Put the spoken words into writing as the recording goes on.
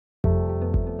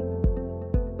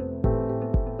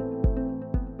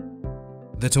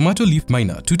The tomato leaf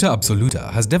miner Tuta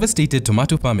Absoluta has devastated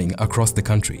tomato farming across the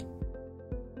country.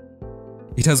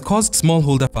 It has caused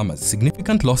smallholder farmers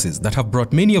significant losses that have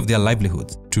brought many of their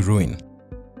livelihoods to ruin.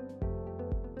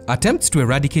 Attempts to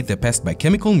eradicate the pest by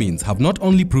chemical means have not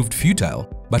only proved futile,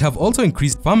 but have also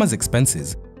increased farmers'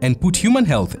 expenses and put human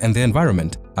health and the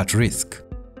environment at risk.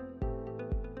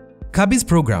 CABI's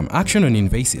program Action on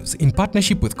Invasives, in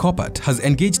partnership with COPAT, has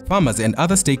engaged farmers and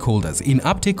other stakeholders in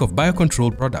uptake of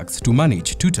biocontrol products to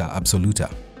manage Tuta Absoluta.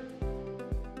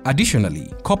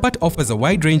 Additionally, COPAT offers a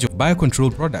wide range of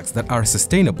biocontrol products that are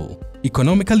sustainable,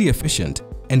 economically efficient,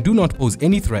 and do not pose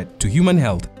any threat to human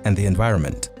health and the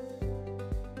environment.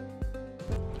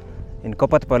 In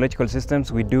COPAT Biological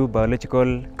Systems, we do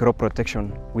biological crop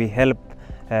protection. We help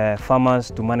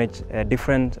farmers to manage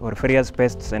different or various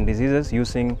pests and diseases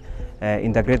using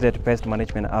integrated pest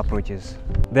management approaches.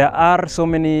 There are so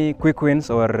many quick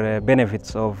wins or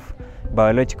benefits of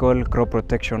biological crop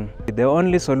protection. The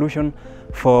only solution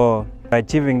for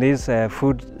achieving this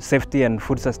food safety and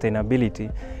food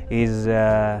sustainability is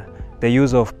the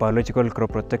use of biological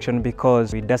crop protection,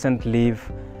 because it doesn't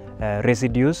leave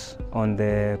residues on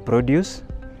the produce.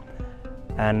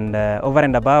 And over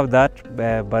and above that,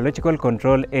 biological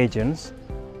control agents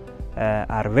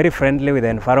are very friendly with the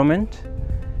environment.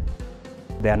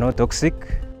 They are not toxic.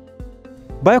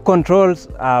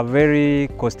 Biocontrols are very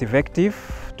cost-effective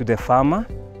to the farmer,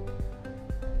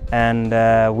 and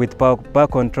with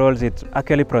biocontrols, it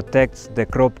actually protects the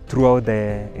crop throughout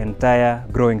the entire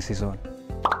growing season.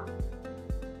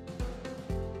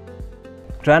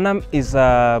 Trianum is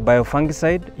a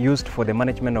biofungicide used for the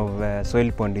management of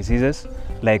soil-borne diseases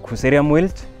like Fusarium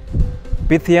wilt,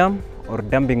 Pythium or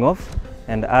dumping off,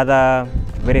 and other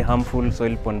very harmful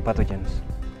soil-borne pathogens.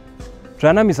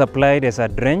 Trianum is applied as a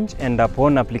drench, and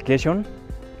upon application,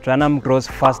 Trianum grows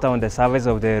faster on the surface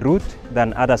of the root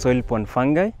than other soil-borne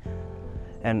fungi,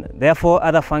 and therefore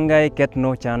other fungi get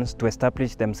no chance to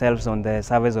establish themselves on the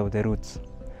surface of the roots.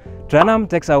 Trianum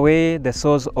takes away the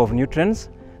source of nutrients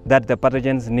that the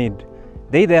pathogens need.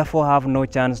 They therefore have no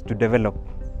chance to develop.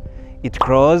 It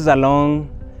crawls along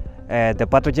the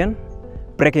pathogen,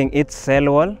 breaking its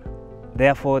cell wall,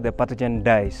 therefore the pathogen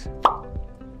dies.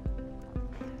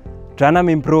 Trianum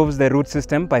improves the root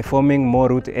system by forming more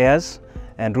root hairs,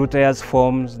 and root hairs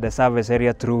forms the surface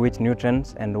area through which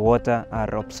nutrients and water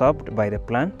are absorbed by the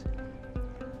plant.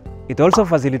 It also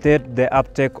facilitates the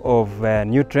uptake of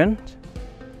nutrients,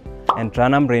 and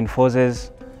Trianum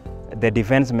reinforces the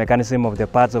defense mechanism of the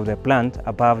parts of the plant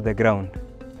above the ground.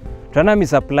 Trianum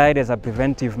is applied as a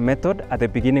preventive method at the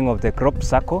beginning of the crop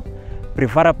cycle,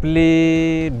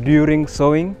 preferably during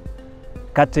sowing,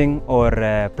 cutting or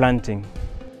planting.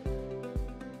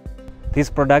 These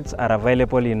products are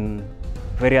available in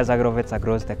various agrovets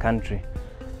across the country.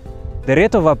 The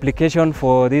rate of application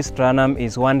for this Trianum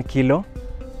is 1 kilo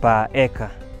per acre.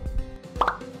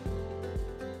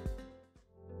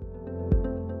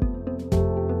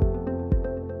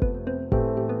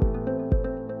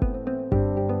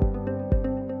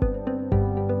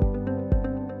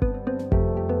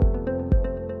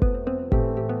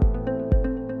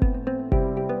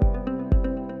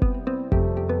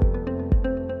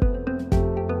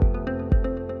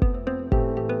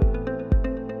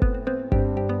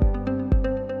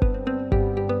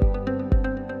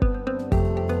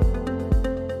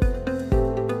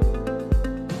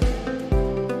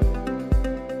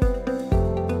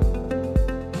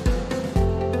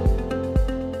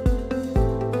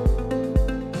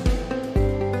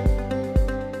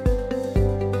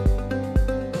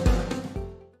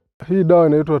 Hii dawa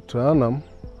inaitwa Trianum.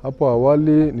 Hapo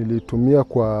awali nilitumia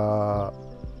kwa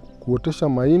kuotesha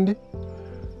mahindi,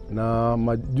 na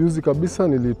majuzi kabisa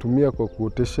nilitumia kwa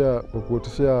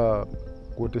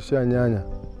kuoteshea nyanya.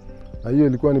 Na hiyo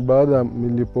ilikuwa ni baada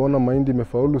nilipoona mahindi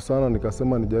imefaulu sana,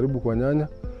 nikasema nijaribu kwa nyanya,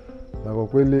 na kwa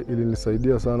kweli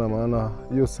ilinisaidia sana, maana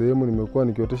hiyo sehemu nimekuwa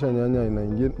nikiotesha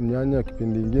nyanya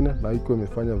kipindi kingine na iko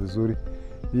imefanya vizuri.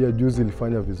 Hii juzi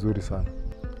ilifanya vizuri sana.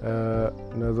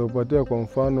 Naweza kupatia kwa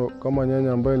mfano kama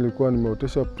nyanya ambayo nilikuwa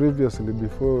nimeotesha previously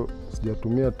before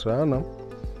sijatumia Trianum,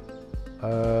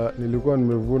 nilikuwa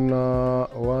nimevuna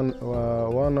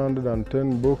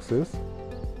 110 boxes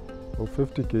of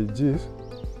 50 kgs,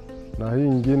 na hii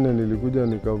nyingine nilikuja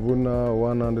nikavuna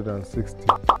 160.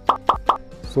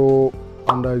 So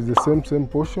and is the same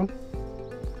portion,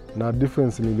 na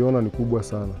difference niliona ni kubwa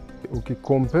sana.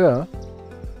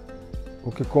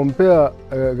 Ukikompare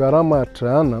gharama ya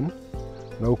Trianum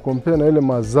na ukompare na ile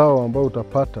mazao ambayo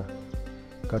utapata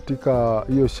katika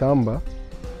hiyo shamba,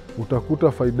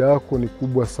 utakuta faida yako ni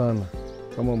kubwa sana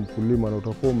kama mkulima, na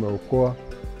utakuwa umeokoa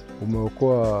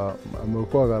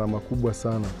umeokoa gharama kubwa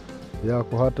sana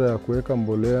yako, hata ya kuweka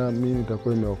mbolea mimi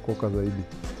itakuwa imeokoka zaidi,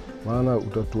 maana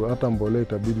hata mbolea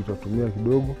itabidi utatumia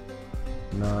kidogo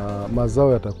na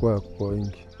mazao yatakuwa kwa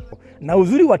wingi. Na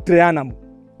uzuri wa Trianum,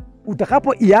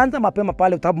 utakapoianza mapema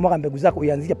pale, utakapomwaga mbegu zako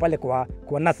ianzie pale kwa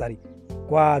nursery,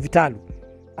 kwa vitalu.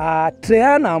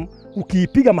 Trianum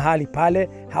ukiipiga mahali pale,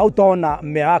 hautaona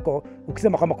mmea wako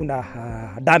ukisema kwamba kuna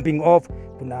dumping off,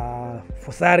 kuna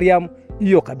fusarium,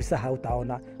 hiyo kabisa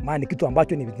hautaona, maana ni kitu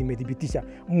ambacho nimedhibitisha.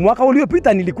 Mwaka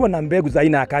uliopita nilikuwa na mbegu za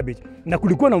aina ya cabbage na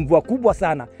kulikuwa na mvua kubwa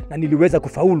sana na niliweza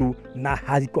kufaulu na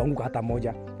hazikuanguka hata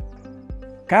moja.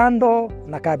 Kando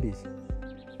na cabbage,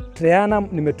 Trianum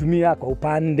nimetumia kwa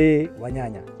upande wa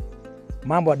nyanya.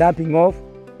 Mambo ya dumping off,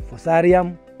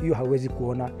 fusarium, hiyo hauwezi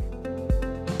kuona